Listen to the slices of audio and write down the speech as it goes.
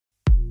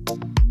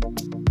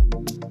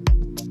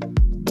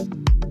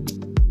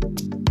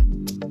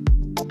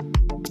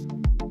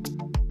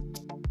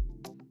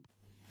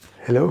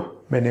Hello,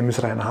 my name is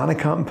Rainer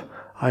Hanekamp.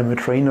 I'm a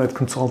trainer and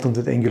consultant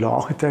at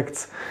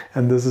NgRx,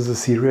 and this is a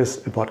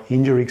series about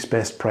NgRx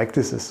best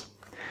practices.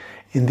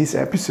 In this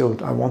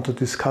episode, I want to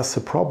discuss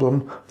a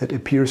problem that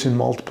appears in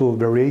multiple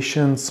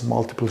variations,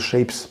 multiple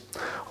shapes.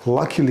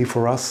 Luckily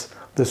for us,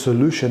 the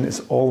solution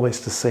is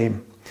always the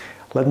same.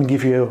 Let me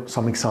give you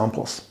some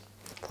examples.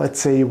 Let's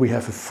say we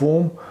have a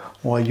form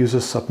or a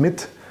user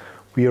submit.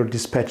 We are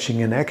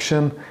dispatching an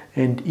action,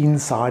 and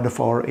inside of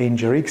our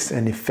NgRx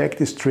an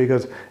effect is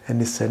triggered and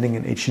is sending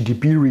an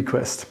HTTP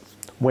request.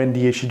 When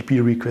the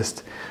HTTP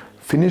request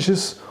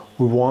finishes,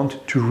 we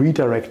want to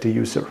redirect the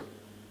user.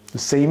 The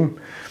same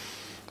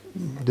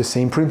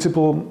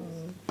principle,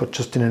 but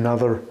just in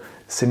another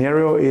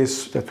scenario,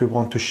 is that we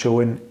want to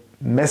show a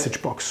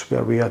message box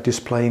where we are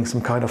displaying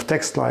some kind of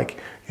text like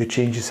your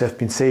changes have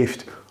been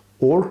saved.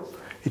 Or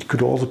it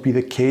could also be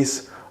the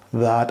case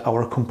that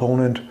our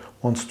component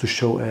wants to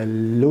show a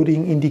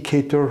loading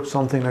indicator,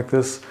 something like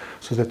this,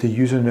 so that the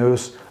user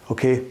knows,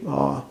 okay,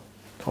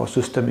 our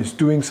system is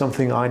doing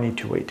something, I need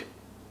to wait.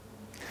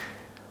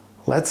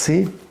 Let's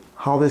see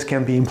how this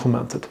can be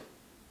implemented.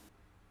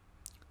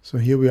 So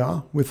here we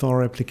are with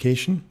our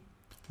application.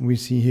 We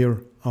see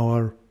here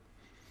our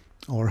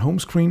home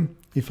screen.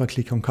 If I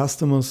click on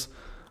customers,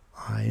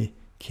 I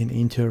can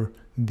enter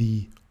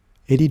the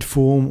edit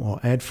form or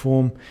add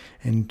form,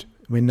 and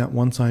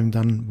once I'm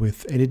done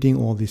with editing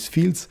all these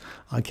fields,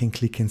 I can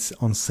click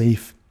on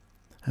save.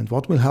 And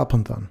what will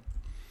happen then?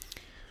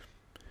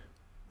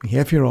 We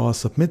have here our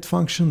submit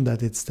function,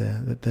 that is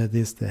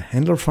the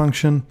handler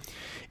function.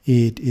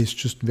 It is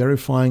just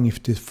verifying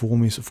if this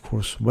form is of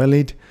course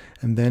valid,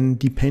 and then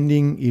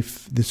depending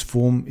if this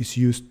form is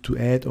used to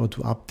add or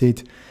to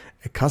update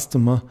a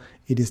customer,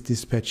 it is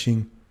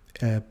dispatching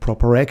a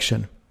proper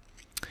action.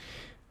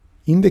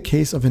 In the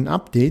case of an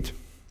update,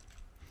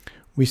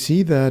 we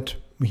see that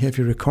we have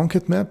here a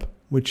concat map,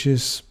 which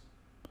is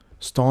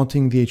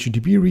starting the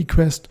HTTP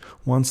request.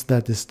 Once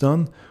that is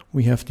done,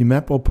 we have the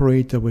map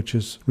operator, which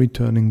is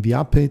returning the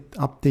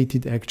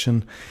updated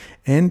action.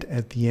 And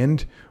at the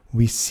end,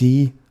 we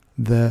see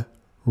the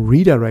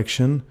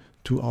redirection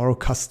to our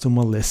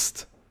customer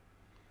list.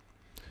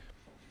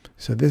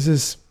 So this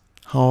is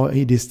how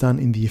it is done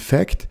in the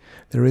effect.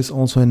 There is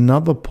also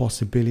another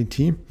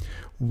possibility.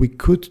 We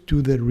could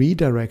do the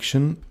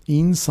redirection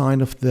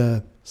inside of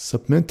the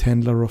submit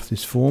handler of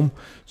this form.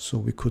 So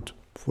we could,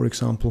 for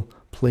example,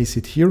 place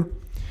it here.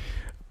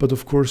 But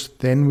of course,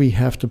 then we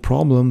have the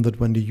problem that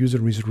when the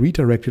user is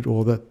redirected,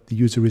 or that the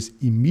user is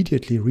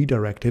immediately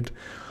redirected,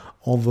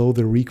 although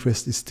the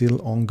request is still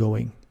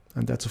ongoing.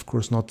 And that's of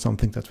course not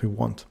something that we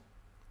want.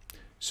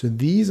 So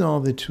these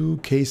are the two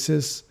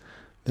cases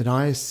that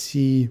I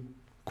see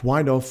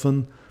quite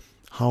often,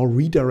 how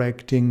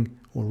redirecting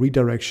or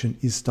redirection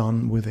is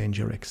done with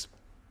NgRx.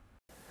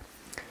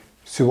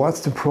 So what's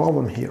the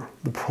problem here?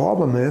 The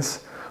problem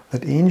is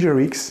that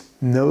NgRx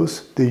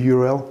knows the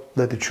URL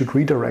that it should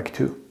redirect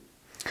to.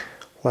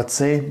 Let's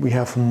say we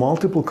have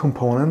multiple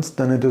components,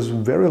 then it is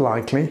very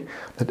likely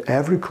that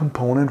every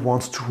component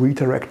wants to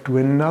redirect to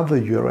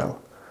another URL.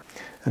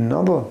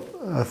 Another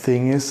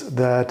thing is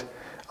that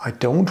I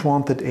don't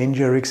want that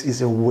NgRx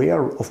is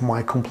aware of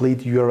my complete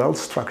URL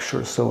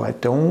structure. So I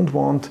don't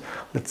want,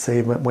 let's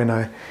say, when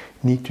I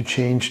need to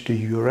change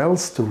the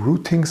URLs, the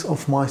routings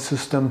of my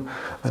system,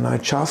 and I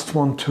just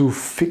want to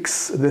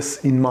fix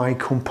this in my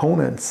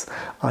components.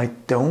 I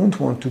don't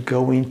want to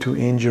go into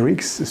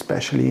NgRx,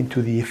 especially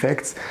into the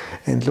effects,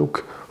 and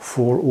look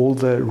for all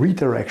the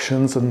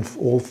redirections and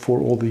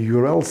for all the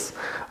URLs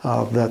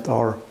that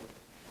are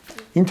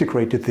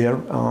integrated there,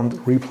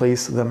 and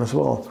replace them as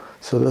well.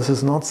 So this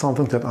is not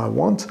something that I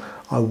want.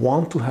 I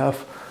want to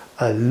have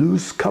a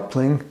loose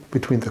coupling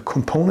between the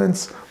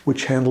components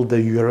which handle the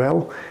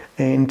URL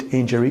and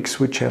NgRx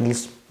which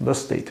handles the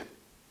state.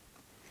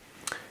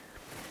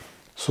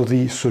 So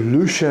the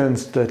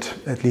solutions that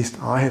at least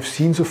I have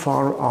seen so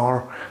far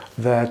are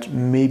that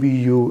maybe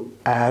you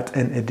add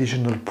an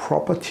additional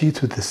property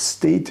to the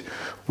state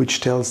which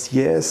tells,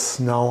 yes,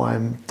 now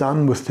I'm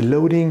done with the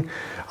loading.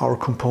 Our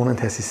component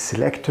has a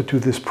selector to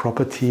this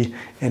property,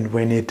 and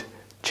when it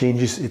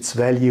changes its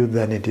value,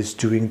 then it is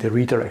doing the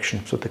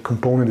redirection. So the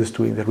component is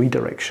doing the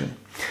redirection.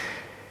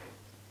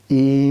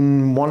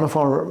 In one of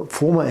our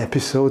former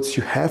episodes,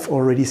 you have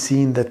already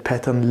seen that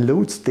pattern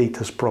load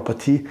status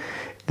property.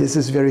 This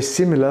is very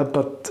similar,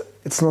 but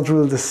it's not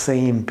really the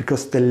same,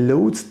 because the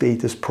load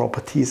status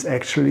property is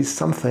actually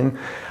something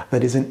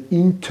that is an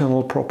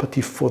internal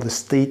property for the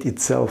state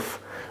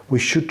itself. We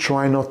should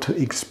try not to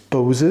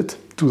expose it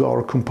to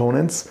our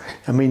components.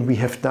 I mean, we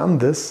have done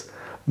this,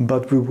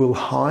 but we will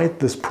hide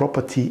this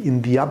property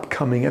in the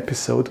upcoming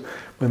episode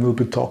when we'll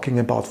be talking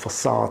about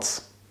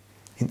facades.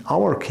 In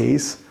our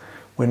case,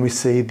 when we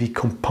say the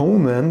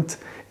component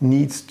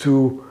needs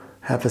to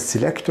have a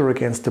selector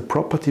against the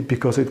property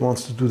because it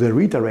wants to do the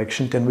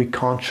redirection, then we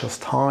can't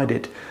just hide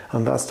it.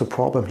 And that's the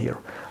problem here.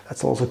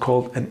 That's also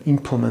called an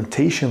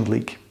implementation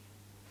leak.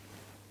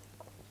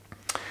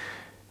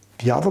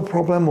 The other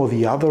problem, or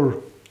the other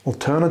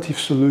Alternative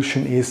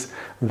solution is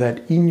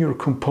that in your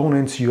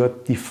components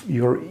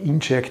you're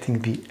injecting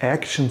the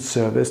action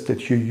service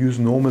that you use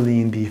normally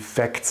in the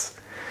effects.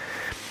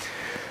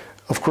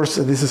 Of course,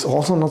 this is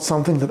also not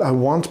something that I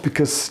want,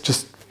 because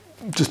just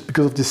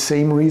because of the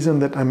same reason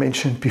that I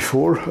mentioned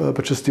before,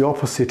 but just the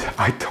opposite.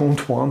 I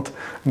don't want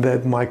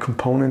that my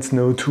components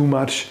know too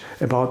much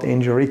about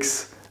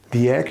NgRx.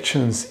 The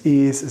actions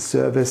is a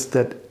service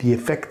that the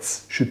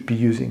effects should be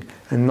using,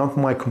 and not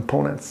my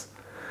components.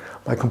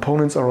 My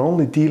components are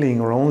only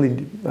dealing or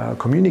only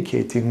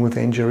communicating with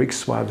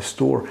NgRx via the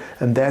store,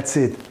 and that's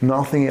it,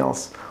 nothing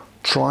else.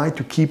 Try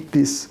to keep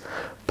these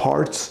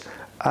parts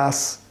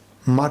as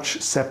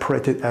much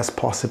separated as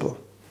possible.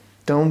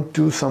 Don't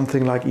do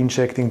something like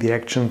injecting the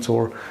actions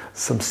or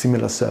some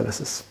similar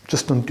services.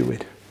 Just don't do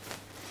it.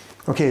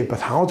 Okay, but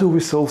how do we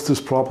solve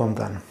this problem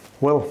then?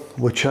 Well,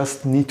 we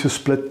just need to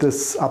split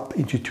this up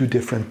into two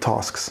different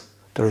tasks.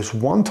 There is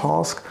one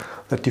task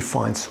that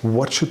defines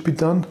what should be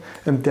done,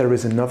 and there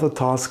is another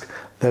task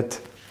that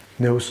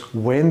knows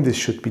when this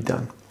should be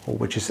done, or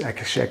which is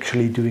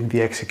actually doing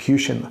the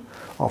execution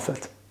of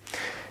it.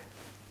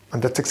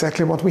 And that's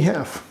exactly what we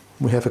have.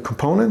 We have a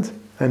component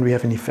and we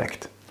have an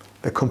effect.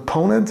 The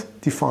component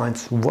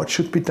defines what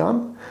should be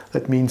done.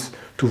 That means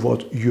to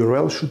what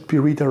URL should be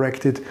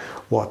redirected,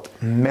 what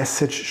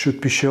message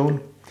should be shown.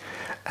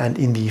 And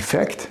in the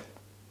effect,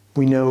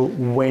 we know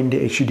when the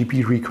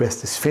HTTP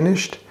request is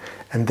finished,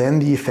 and then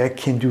the effect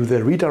can do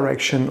the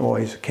redirection or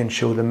it can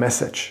show the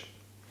message.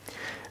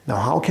 Now,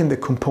 how can the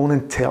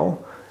component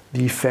tell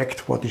the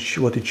effect what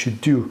it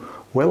should do?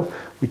 Well,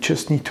 we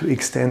just need to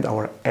extend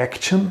our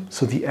action,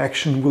 so the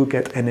action will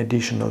get an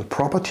additional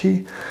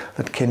property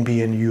that can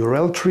be an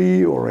URL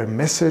tree or a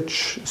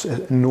message,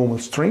 a normal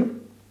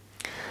string.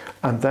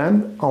 And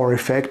then our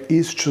effect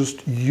is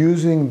just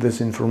using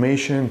this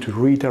information to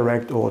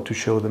redirect or to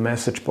show the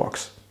message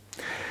box.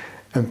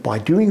 And by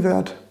doing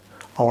that,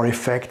 our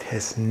effect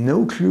has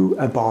no clue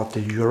about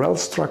the URL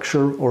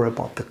structure or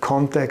about the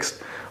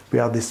context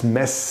where this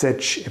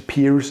message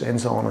appears, and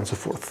so on and so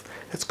forth.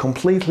 It's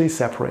completely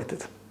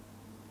separated.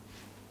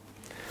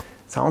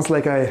 Sounds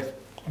like a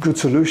good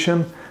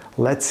solution.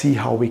 Let's see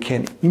how we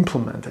can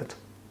implement it.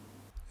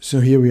 So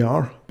here we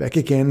are, back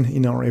again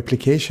in our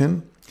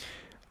application.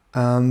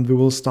 And we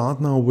will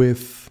start now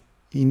with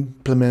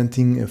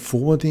implementing a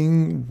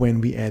forwarding when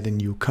we add a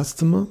new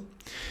customer.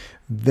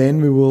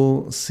 Then we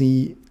will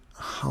see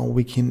how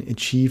we can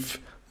achieve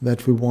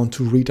that we want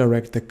to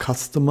redirect the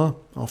customer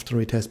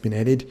after it has been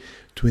added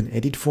to an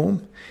edit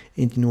form.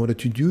 And in order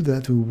to do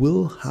that, we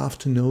will have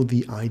to know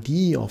the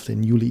ID of the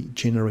newly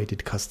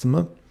generated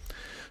customer.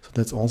 So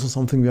that's also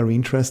something very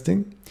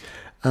interesting.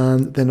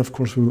 And then of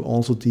course we will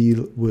also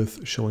deal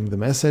with showing the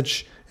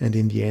message, and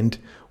in the end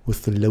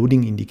with the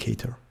loading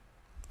indicator.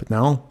 But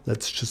now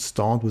let's just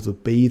start with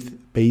a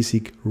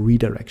basic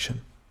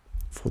redirection.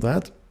 For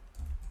that,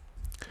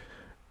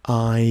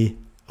 I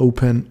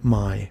open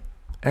my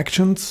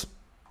actions.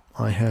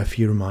 I have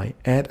here my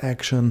add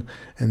action,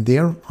 and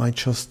there I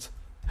just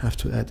have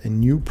to add a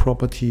new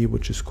property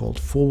which is called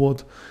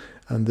forward,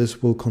 and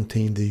this will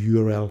contain the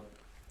URL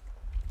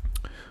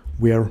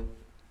where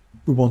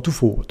we want to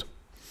forward.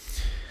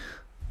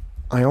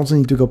 I also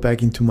need to go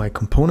back into my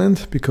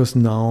component, because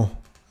now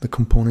the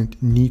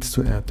component needs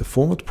to add the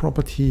forward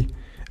property,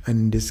 and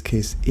in this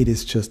case it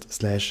is just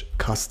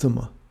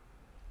 /customer.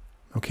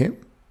 Okay,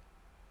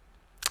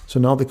 so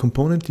now the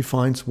component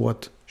defines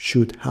what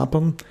should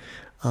happen.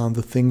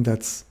 The thing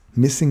that's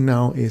missing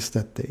now is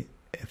that the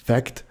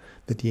effect,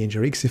 that the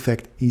NgRx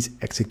effect is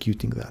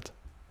executing that.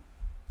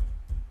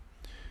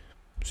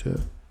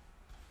 So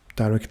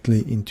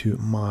directly into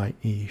my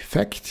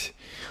effect,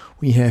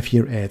 we have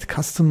here add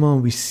customer.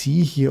 We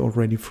see here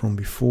already from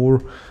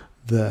before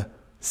the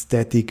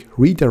static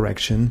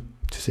redirection,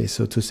 to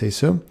say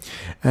so.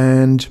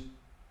 And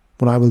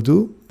what I will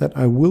do, that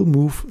I will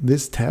move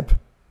this tab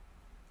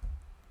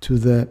to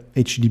the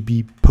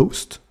HTTP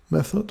post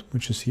method,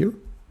 which is here.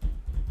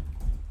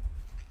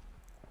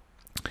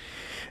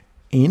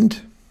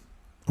 And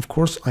of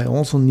course, I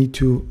also need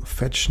to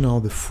fetch now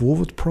the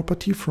forward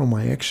property from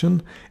my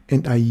action,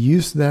 and I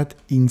use that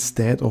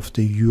instead of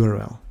the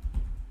URL.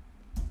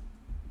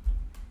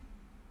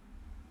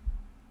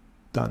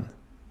 Done.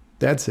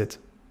 That's it.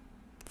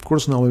 Of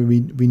course, now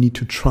we need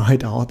to try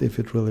it out if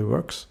it really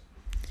works.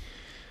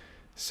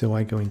 So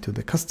I go into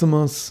the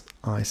customers,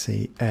 I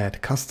say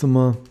add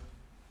customer,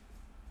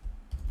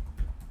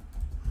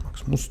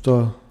 Max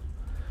Muster,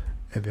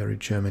 a very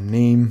German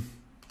name,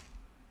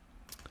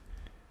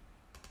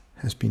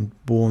 has been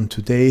born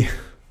today.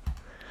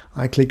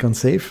 I click on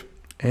save,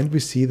 and we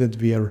see that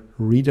we are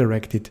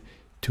redirected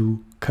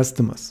to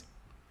customers.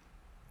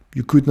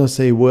 You could not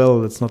say,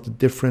 well, that's not a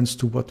difference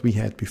to what we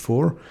had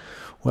before.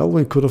 Well,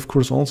 we could of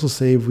course also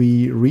say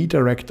we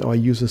redirect our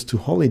users to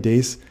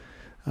holidays,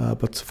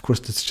 but of course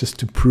that's just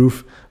to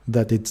prove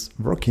that it's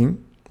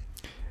working.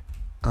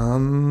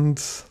 And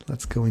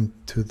let's go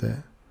into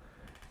the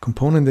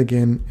component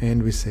again,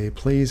 and we say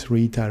please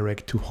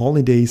redirect to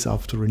holidays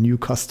after a new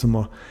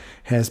customer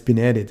has been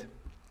added.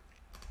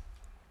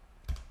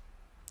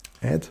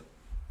 add,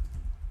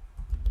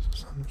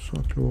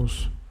 Santa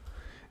Claus,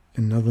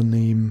 another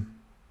name,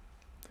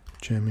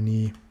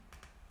 Germany,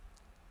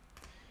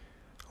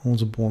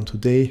 also born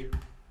today.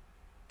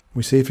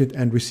 We save it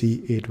and we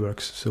see it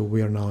works. So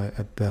we are now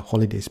at the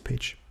holidays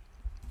page.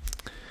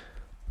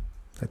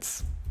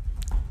 Let's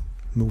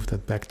move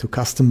that back to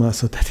customer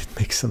so that it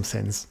makes some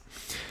sense.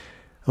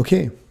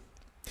 Okay.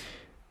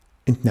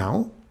 And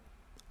now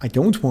I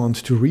don't want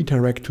to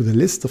redirect to the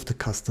list of the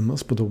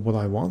customers, but what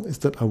I want is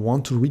that I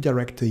want to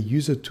redirect the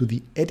user to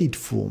the edit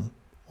form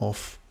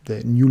of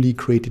the newly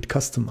created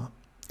customer.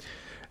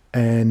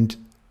 And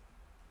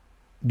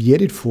the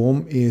edit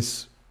form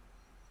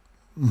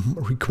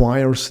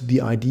requires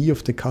the ID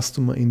of the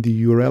customer in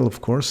the URL,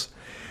 of course.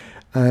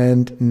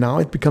 And now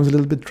it becomes a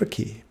little bit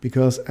tricky,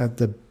 because at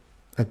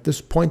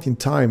this point in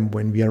time,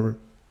 when we are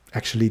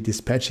actually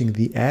dispatching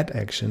the add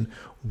action,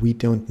 we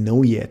don't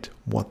know yet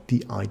what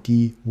the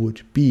ID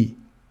would be.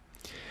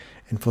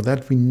 And for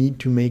that, we need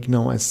to make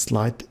now a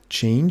slight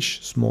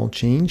change, small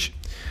change.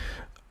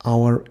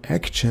 Our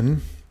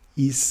action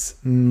is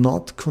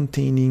not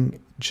containing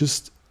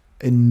just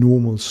a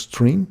normal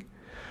string,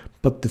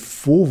 but the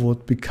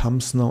forward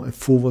becomes now a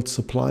forward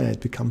supplier.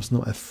 It becomes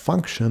now a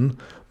function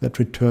that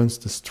returns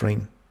the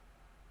string.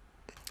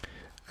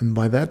 And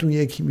by that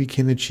we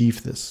can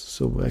achieve this.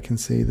 So I can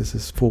say this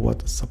is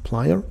forward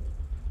supplier.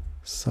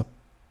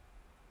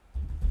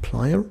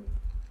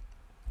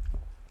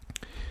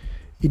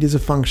 It is a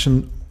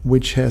function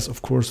which has,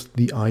 of course,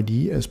 the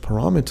ID as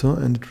parameter,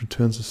 and it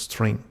returns a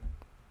string.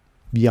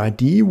 The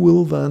ID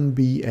will then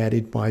be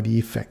added by the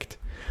effect.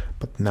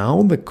 But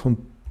now the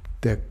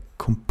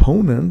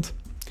component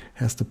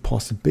has the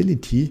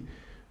possibility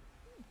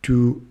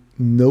to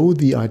know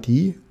the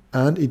ID,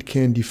 and it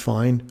can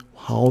define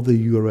how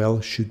the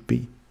URL should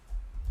be.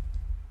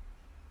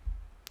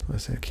 So I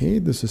say, okay,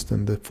 this is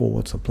then the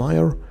forward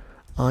supplier.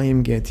 I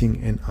am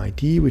getting an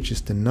ID, which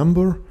is the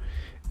number,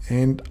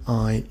 and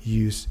I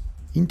use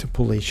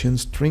interpolation,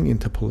 string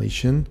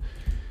interpolation,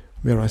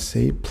 where I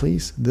say,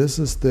 please, this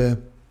is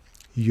the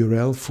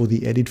URL for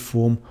the edit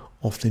form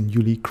of the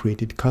newly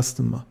created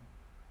customer.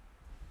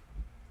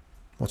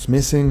 What's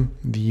missing?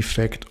 The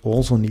effect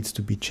also needs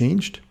to be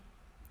changed.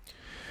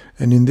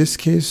 And in this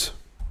case,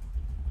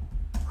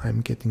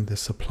 I'm getting the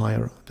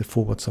supplier, the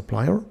forward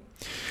supplier.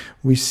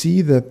 We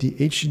see that the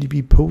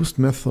HTTP post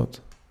method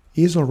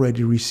is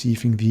already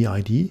receiving the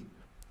ID.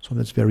 So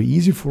that's very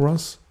easy for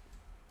us.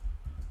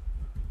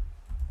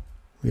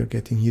 We are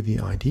getting here the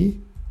ID.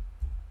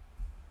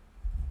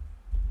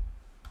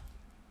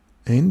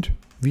 And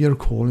we are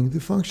calling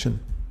the function.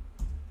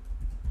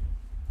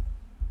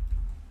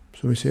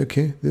 So we say,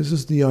 okay, this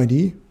is the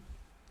ID,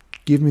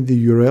 give me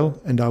the URL,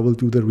 and I will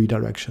do the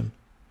redirection.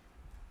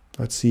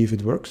 Let's see if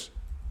it works.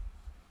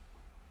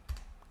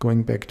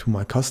 Going back to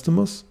my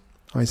customers,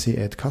 I say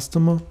add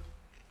customer.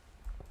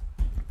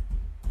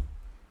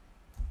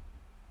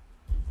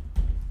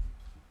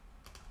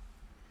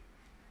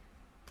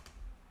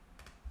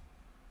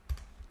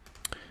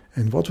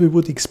 And what we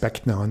would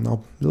expect now, and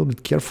now a little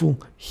bit careful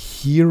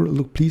here,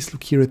 please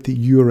look here at the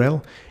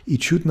URL.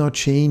 It should not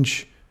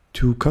change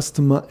to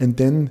customer and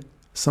then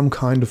some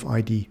kind of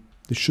ID.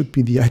 This should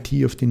be the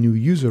ID of the new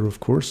user, of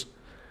course.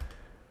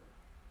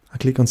 I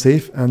click on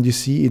save and you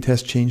see it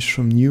has changed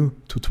from new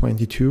to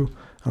 22,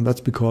 and that's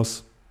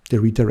because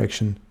the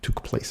redirection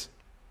took place.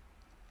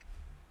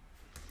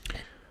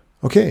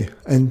 Okay,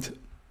 and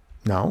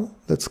now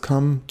let's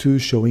come to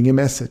showing a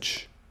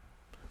message.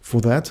 For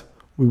that,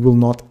 we will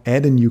not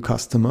add a new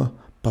customer,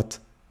 but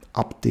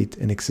update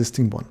an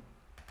existing one.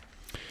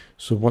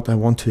 So what I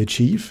want to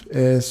achieve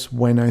is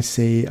when I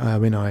say,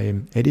 when I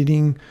am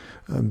editing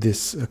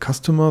this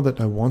customer, that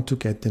I want to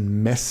get a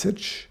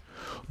message,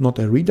 not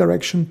a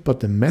redirection,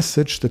 but a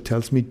message that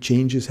tells me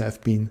changes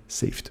have been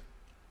saved.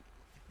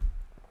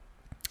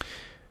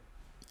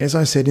 As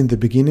I said in the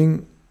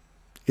beginning,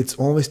 it's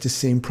always the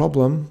same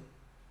problem,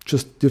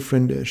 just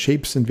different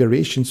shapes and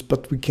variations,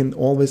 but we can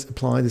always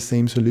apply the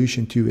same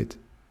solution to it.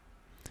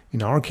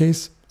 In our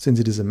case, since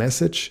it is a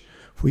message,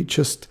 we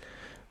just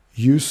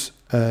use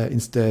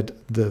instead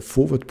the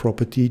forward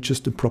property,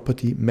 just the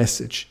property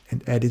message,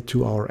 and add it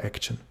to our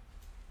action.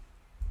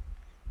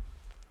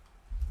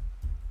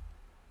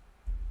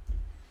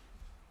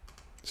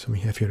 So we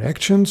have here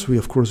actions.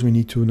 Of course, we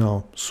need to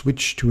now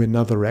switch to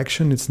another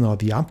action. It's now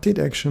the update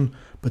action,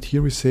 but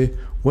here we say,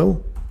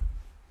 well,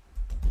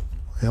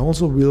 I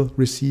also will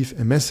receive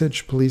a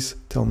message. Please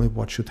tell me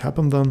what should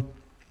happen then.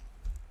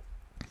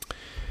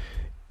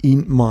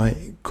 In my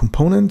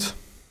component,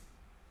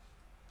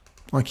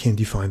 I can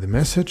define the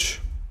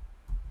message.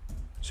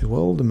 So,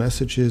 well, the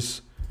message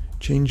is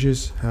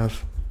changes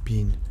have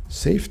been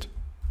saved.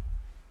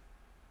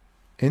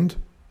 And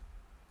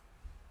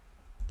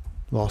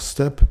last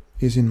step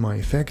is in my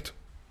effect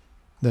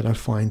that I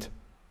find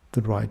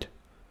the right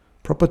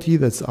property.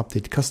 That's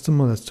update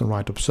customer. That's the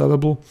right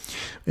observable.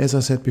 As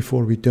I said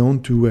before, we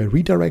don't do a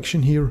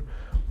redirection here,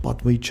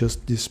 but we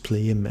just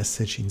display a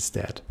message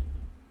instead.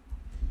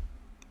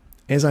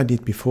 As I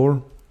did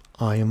before,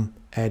 I am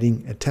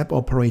adding a tab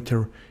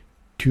operator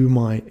to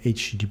my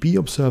HTTP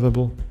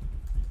observable.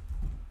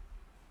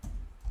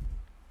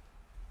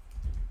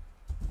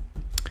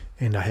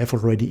 And I have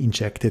already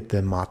injected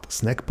the mat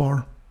snack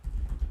bar.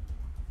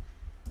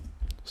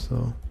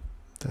 So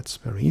that's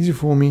very easy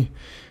for me.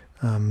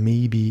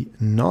 Maybe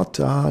not.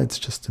 It's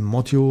just a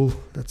module.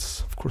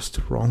 That's of course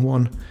the wrong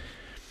one.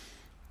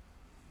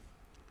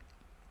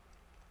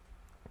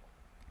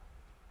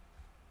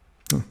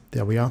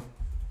 There we are.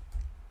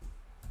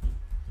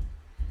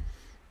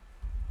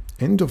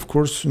 And of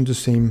course, in the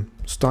same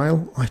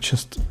style, I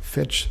just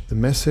fetch the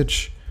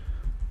message,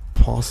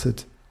 pass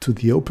it to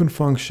the open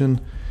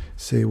function,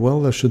 say,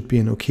 well, there should be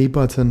an OK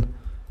button,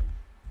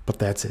 but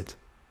that's it.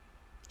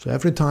 So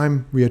every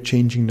time we are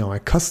changing now a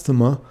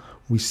customer,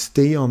 we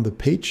stay on the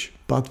page,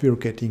 but we're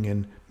getting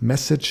a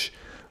message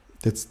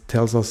that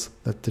tells us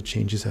that the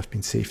changes have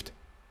been saved.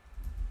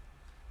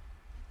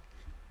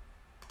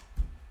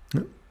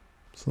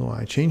 So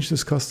I change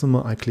this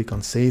customer, I click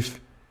on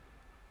save,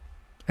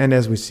 and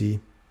as we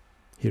see,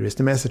 here is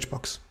the message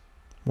box.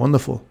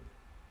 Wonderful.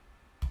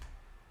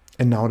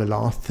 And now the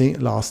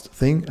last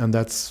thing, and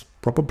that's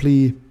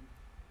probably,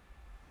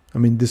 I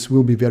mean, this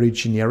will be very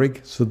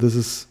generic. So this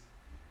is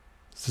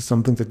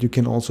something that you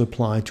can also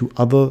apply to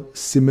other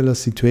similar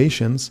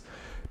situations,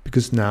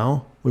 because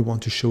now we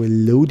want to show a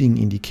loading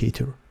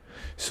indicator.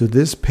 So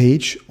this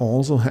page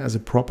also has a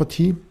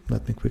property.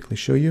 Let me quickly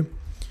show you.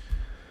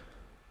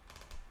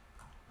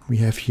 We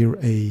have here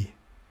a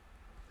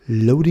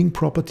loading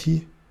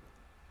property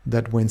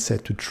that, when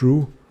set to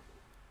true,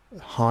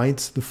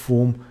 hides the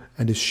form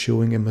and is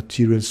showing a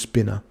material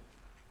spinner.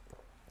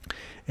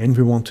 And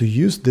we want to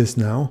use this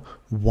now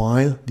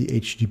while the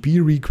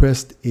HTTP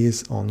request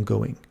is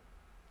ongoing.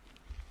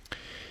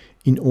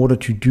 In order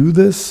to do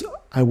this,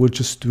 I will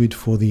just do it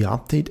for the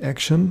update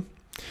action.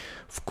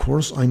 Of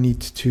course, I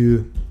need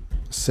to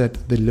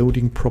set the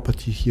loading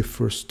property here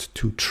first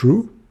to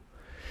true.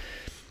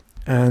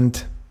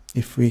 And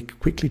if we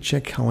quickly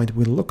check how it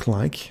will look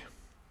like,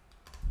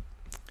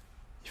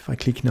 if I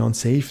click now on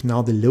save,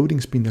 now the loading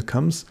spinner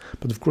comes,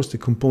 but of course the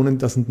component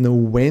doesn't know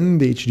when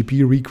the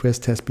HTTP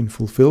request has been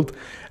fulfilled,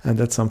 and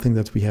that's something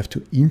that we have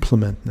to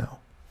implement now.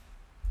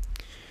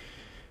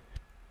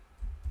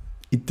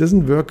 It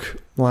doesn't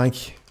work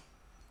like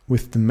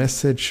with the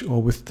message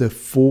or with the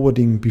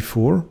forwarding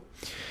before.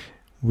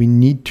 We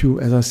need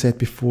to, as I said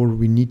before,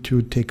 we need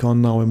to take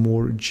on now a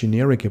more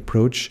generic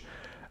approach.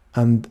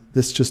 And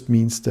this just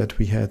means that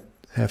we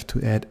have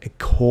to add a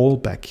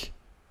callback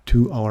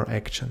to our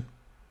action.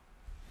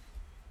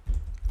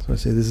 So I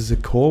say this is a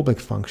callback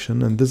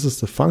function, and this is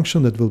the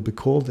function that will be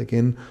called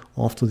again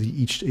after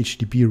each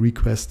HTTP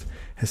request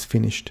has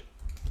finished.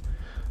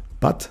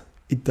 But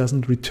it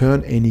doesn't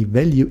return any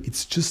value.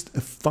 It's just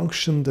a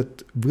function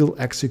that will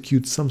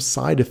execute some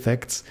side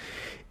effects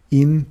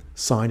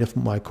inside of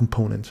my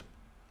component.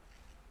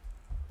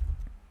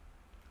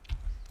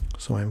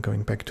 So I'm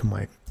going back to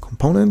my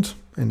component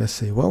and I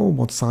say, well,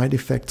 what side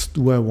effects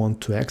do I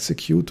want to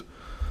execute?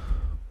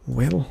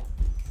 Well,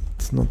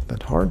 it's not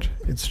that hard.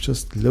 It's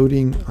just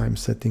loading. I'm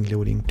setting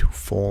loading to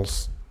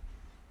false.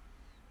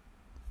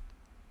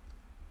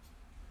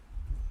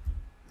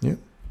 Yeah.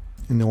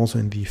 And also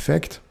in the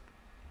effect,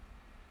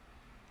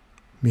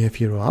 we have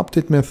here our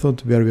update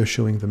method where we are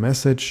showing the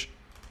message.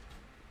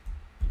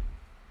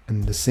 And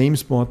in the same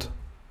spot,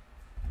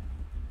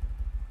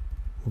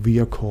 we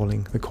are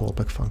calling the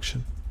callback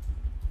function.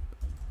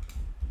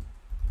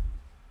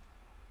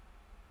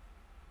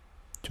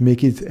 To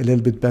make it a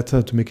little bit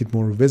better, to make it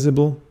more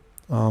visible,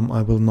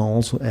 I will now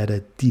also add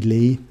a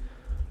delay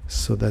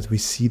so that we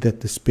see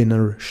that the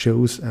spinner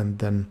shows and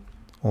then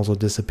also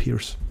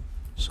disappears.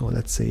 So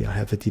let's say I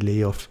have a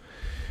delay of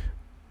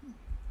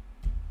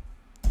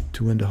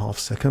 2.5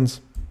 seconds.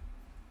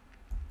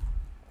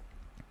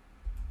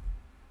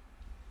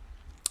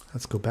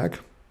 Let's go back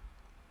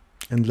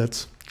and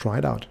let's try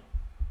it out.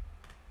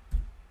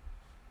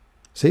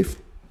 Save,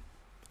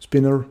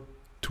 spinner,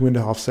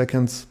 2.5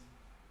 seconds,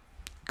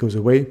 goes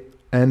away,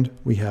 and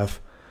we have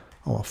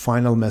our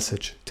final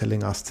message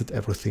telling us that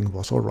everything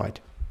was all right.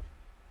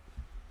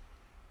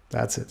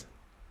 That's it.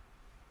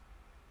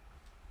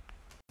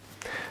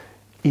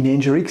 In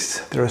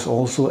NgRx, there is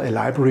also a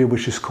library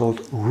which is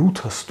called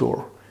router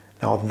store.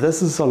 Now,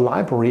 this is a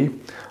library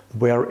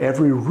where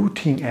every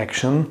routing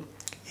action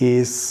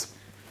is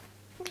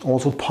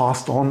also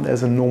passed on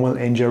as a normal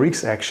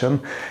NgRx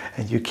action,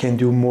 and you can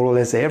do more or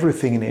less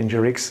everything in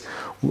NgRx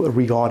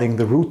regarding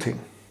the routing.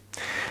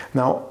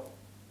 Now,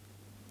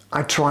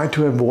 I try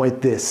to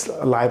avoid this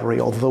library,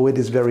 although it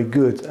is very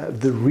good.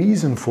 The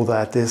reason for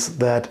that is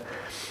that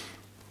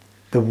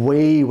the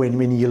way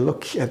when you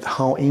look at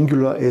how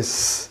Angular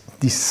is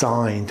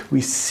designed,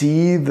 we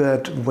see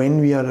that when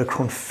we are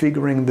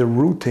configuring the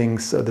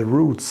routings, the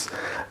routes,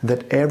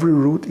 that every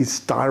route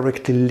is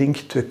directly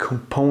linked to a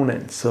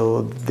component,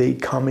 so they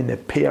come in a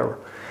pair.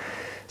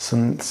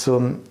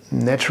 So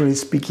naturally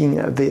speaking,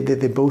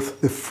 they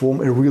both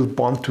form a real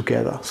bond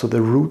together, so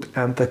the route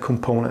and the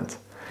component.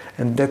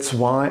 And that's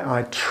why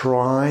I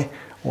try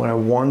or I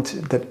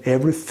want that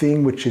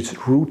everything which is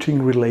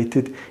routing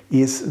related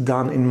is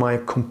done in my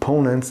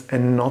components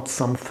and not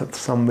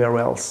somewhere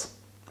else.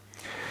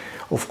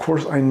 Of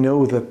course, I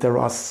know that there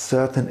are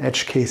certain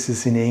edge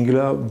cases in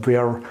Angular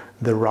where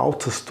the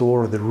router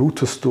store, the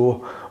router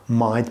store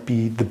might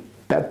be the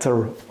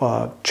better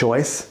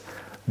choice.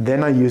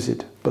 Then I use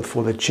it. But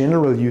for the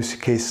general use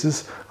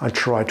cases, I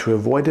try to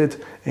avoid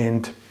it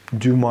and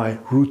do my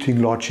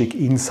routing logic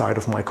inside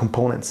of my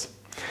components.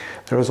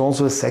 There is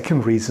also a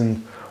second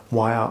reason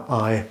why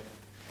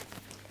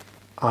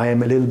I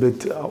am a little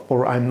bit,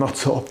 or I'm not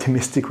so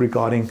optimistic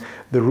regarding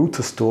the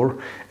router store,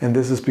 and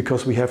this is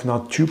because we have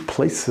now two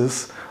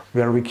places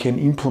where we can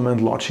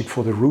implement logic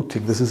for the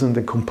routing. This is in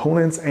the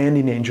components and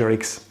in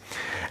NgRx.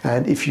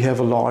 And if you have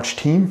a large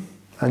team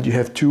and you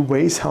have two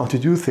ways how to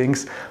do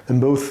things, then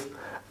both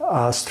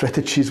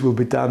strategies will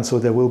be done. So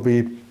there will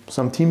be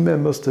some team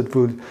members that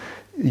will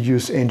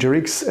use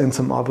NgRx and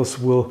some others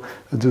will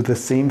do the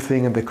same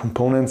thing in the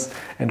components.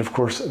 And of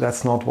course,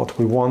 that's not what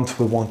we want.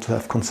 We want to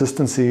have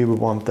consistency. We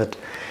want that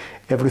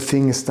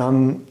everything is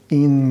done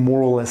in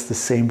more or less the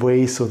same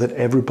way so that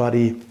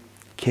everybody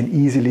can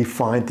easily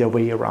find their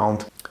way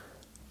around.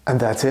 And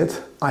that's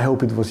it. I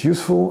hope it was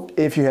useful.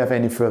 If you have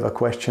any further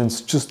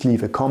questions, just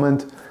leave a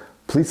comment.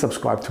 Please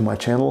subscribe to my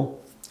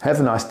channel. Have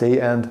a nice day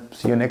and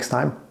see you next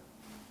time.